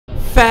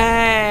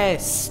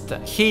fast!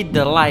 Hit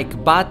the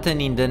like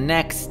button in the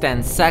next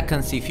 10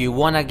 seconds if you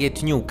wanna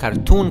get new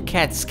cartoon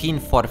cat skin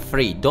for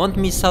free. Don't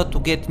miss out to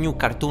get new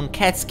cartoon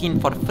cat skin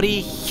for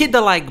free. Hit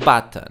the like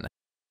button.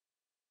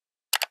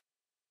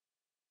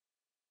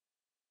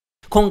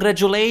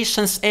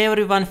 Congratulations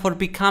everyone for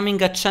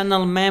becoming a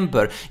channel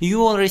member.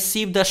 You all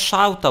received a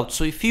shoutout,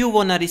 so if you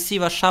wanna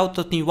receive a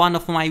shoutout in one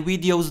of my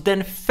videos,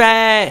 then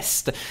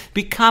fast!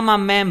 Become a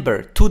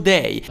member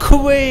today.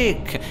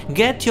 Quick!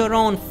 Get your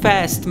own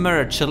fast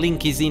merch,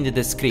 link is in the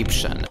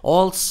description.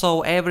 Also,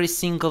 every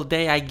single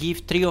day I give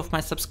 3 of my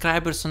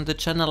subscribers on the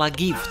channel a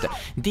gift.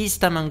 This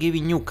time I'm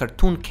giving you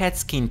cartoon cat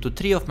skin to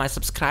 3 of my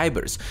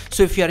subscribers.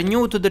 So if you are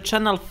new to the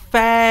channel,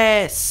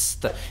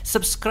 fast!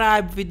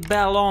 Subscribe with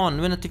bell on,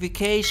 with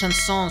notifications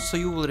on, so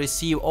you will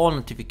receive all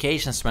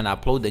notifications when I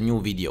upload a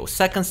new video.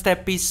 Second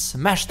step is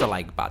smash the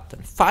like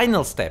button.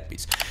 Final step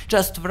is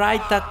just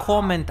write a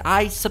comment,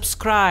 I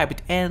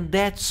subscribed, and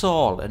that's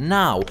all.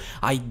 Now,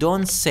 I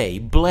don't say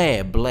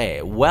blah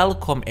blah.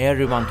 Welcome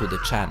everyone to the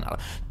channel.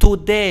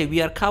 Today we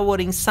are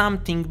covering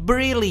something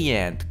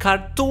brilliant.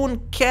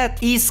 Cartoon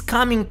cat is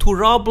coming to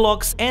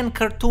Roblox and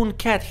cartoon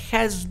cat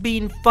has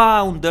been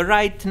found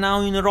right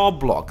now in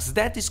Roblox.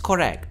 That is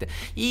correct.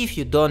 If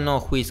you don't know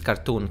who is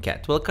cartoon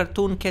cat, well,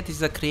 cartoon cat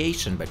is a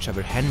creation by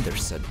Trevor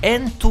Henderson,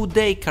 and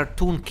today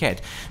cartoon cat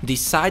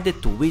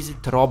decided to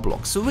visit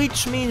Roblox,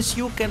 which means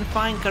you can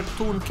find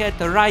cartoon cat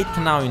right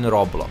now in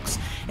Roblox.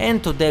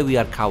 And today we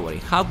are covering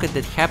how can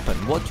that happen,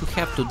 what you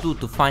have to do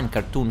to find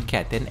cartoon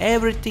cat and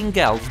everything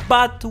else.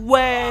 But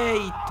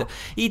wait!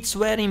 It's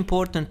very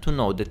important to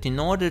know that in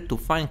order to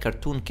find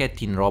cartoon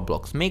cat in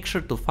Roblox, make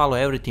sure to follow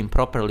everything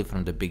properly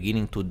from the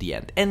beginning to the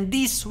end. And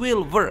this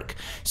will work.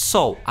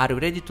 So, are you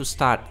ready to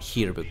start?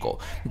 Here we go.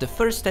 The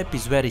first step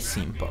is very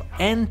simple.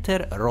 Enter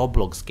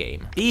Roblox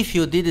game. If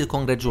you did it,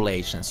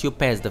 congratulations, you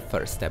passed the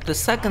first step. The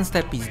second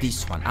step is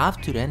this one.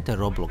 After you enter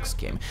Roblox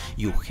game,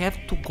 you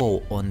have to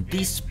go on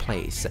this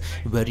place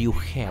where you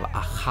have a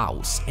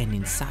house, and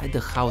inside the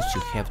house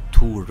you have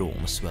 2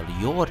 rooms. Well,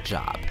 your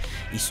job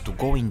is to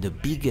go in the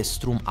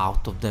biggest room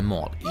out of them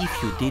all. If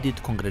you did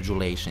it,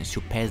 congratulations,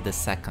 you passed the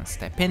second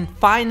step. And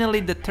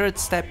finally, the third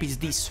step is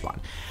this one.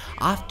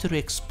 After you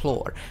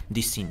explore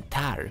this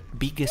entire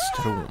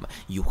biggest room,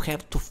 you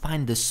have to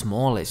find the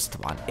smallest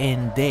one,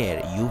 and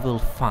there you will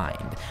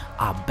find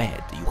a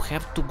bed. You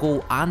have to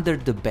go under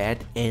the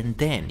bed, and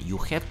then you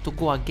have to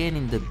go again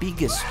in the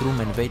biggest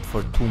room and wait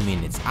for 2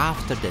 minutes.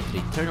 After that,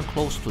 return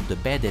close to the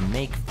bed and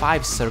make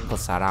 5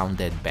 circles around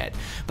that bed.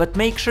 But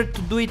make sure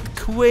to do it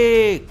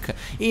quick,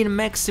 in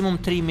maximum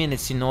 3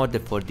 minutes in order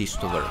for this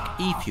to work.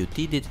 If you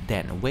did it,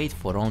 then wait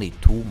for only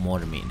 2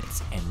 more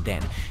minutes, and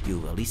then you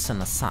will listen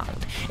a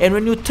sound. And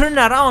when you turn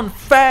around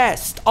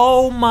fast,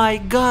 oh my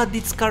god,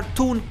 it's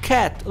cartoon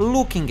cat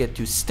looking at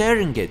you,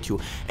 staring at you,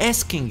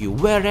 asking you,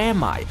 where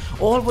am I?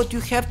 All what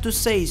you have to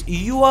say is,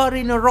 you are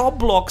in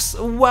Roblox,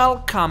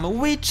 welcome,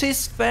 which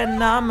is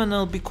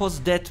phenomenal, because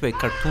that way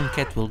cartoon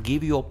cat will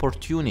give you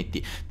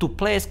opportunity to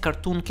play as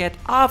cartoon cat.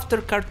 After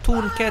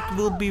cartoon cat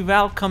will be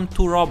welcome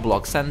to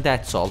Roblox, and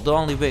that's all. The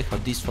only way how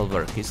this will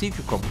work is if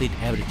you complete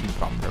everything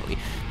properly.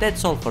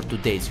 That's all for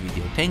today's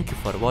video. Thank you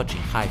for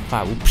watching. High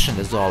five, and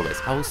as always,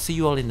 I will see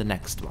you all in the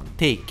next one.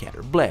 Take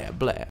care. Blah blah.